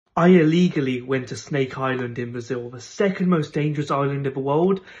I illegally went to Snake Island in Brazil, the second most dangerous island in the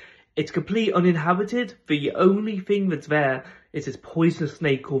world. It's completely uninhabited. The only thing that's there is this poisonous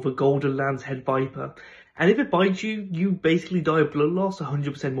snake called the Golden Lancehead Viper. And if it bites you, you basically die of blood loss,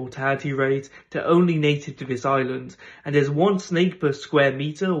 100% mortality rate. They're only native to this island. And there's one snake per square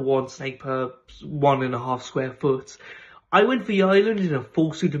meter, or one snake per 1.5 square foot. I went for the island in a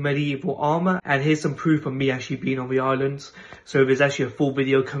full suit of medieval armor, and here's some proof of me actually being on the island. So there's actually a full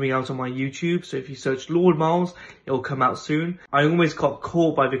video coming out on my YouTube, so if you search Lord Miles, it'll come out soon. I almost got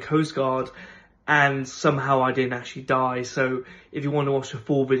caught by the Coast Guard, and somehow I didn't actually die. So if you want to watch the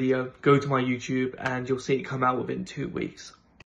full video, go to my YouTube and you'll see it come out within 2 weeks.